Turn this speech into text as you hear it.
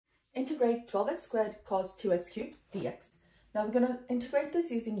Integrate 12x squared cos 2x cubed dx. Now we're going to integrate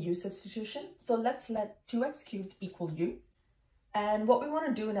this using u substitution. So let's let 2x cubed equal u. And what we want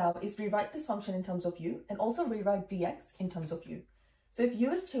to do now is rewrite this function in terms of u and also rewrite dx in terms of u. So if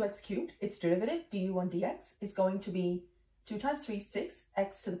u is 2x cubed, its derivative du on dx is going to be 2 times 3, 6,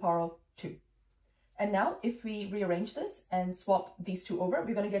 x to the power of 2. And now if we rearrange this and swap these two over,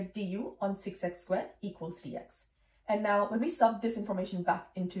 we're going to get du on 6x squared equals dx. And now when we sub this information back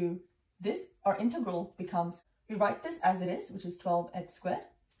into this, our integral becomes, we write this as it is, which is 12x squared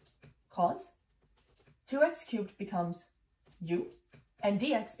cos 2x cubed becomes u and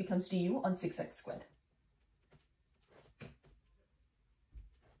dx becomes du on 6x squared.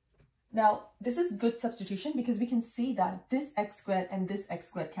 Now this is good substitution because we can see that this x squared and this x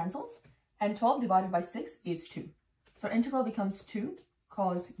squared cancels and 12 divided by 6 is 2. So our integral becomes 2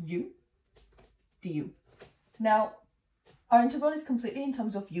 cos u du. Now our integral is completely in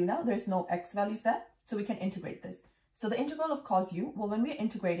terms of u now. There's no x values there, so we can integrate this. So the integral of cos u, well, when we're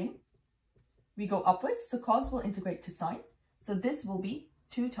integrating, we go upwards. So cos will integrate to sine. So this will be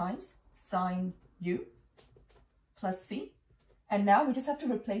 2 times sine u plus c. And now we just have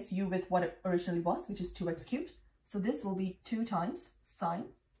to replace u with what it originally was, which is 2x cubed. So this will be 2 times sine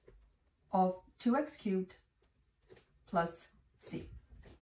of 2x cubed plus c.